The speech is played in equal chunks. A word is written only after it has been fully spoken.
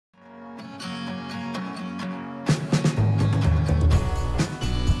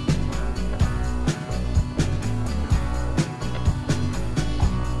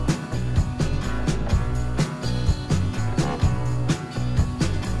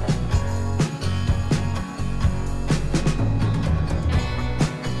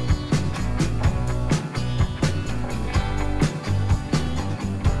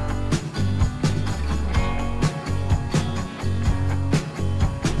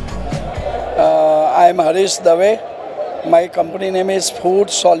I am Harish Dave. My company name is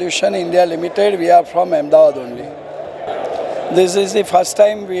Food Solution India Limited. We are from Ahmedabad only. This is the first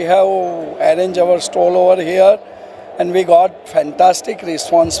time we have arranged our stall over here, and we got fantastic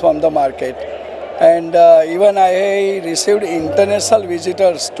response from the market. And even I received international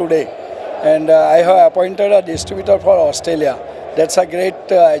visitors today, and I have appointed a distributor for Australia. That's a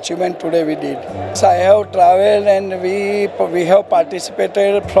great achievement today we did. So I have traveled and we have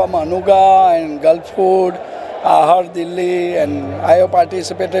participated from Anuga and Gulf Food, Ahar Delhi, and I have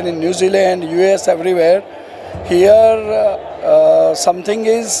participated in New Zealand, US, everywhere. Here something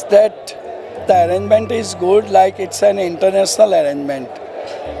is that the arrangement is good, like it's an international arrangement.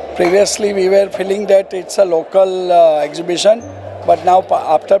 Previously we were feeling that it's a local exhibition, but now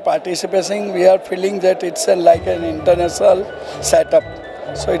after participating we are feeling that it's like an international setup.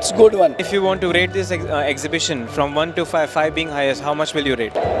 So it's good one. If you want to rate this exhibition from 1 to 5, 5 being highest, how much will you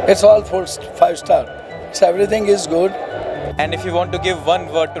rate? It's all 5 star. So everything is good. And if you want to give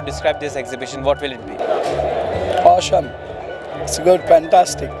one word to describe this exhibition, what will it be? Awesome. It's good,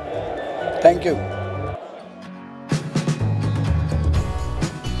 fantastic. Thank you.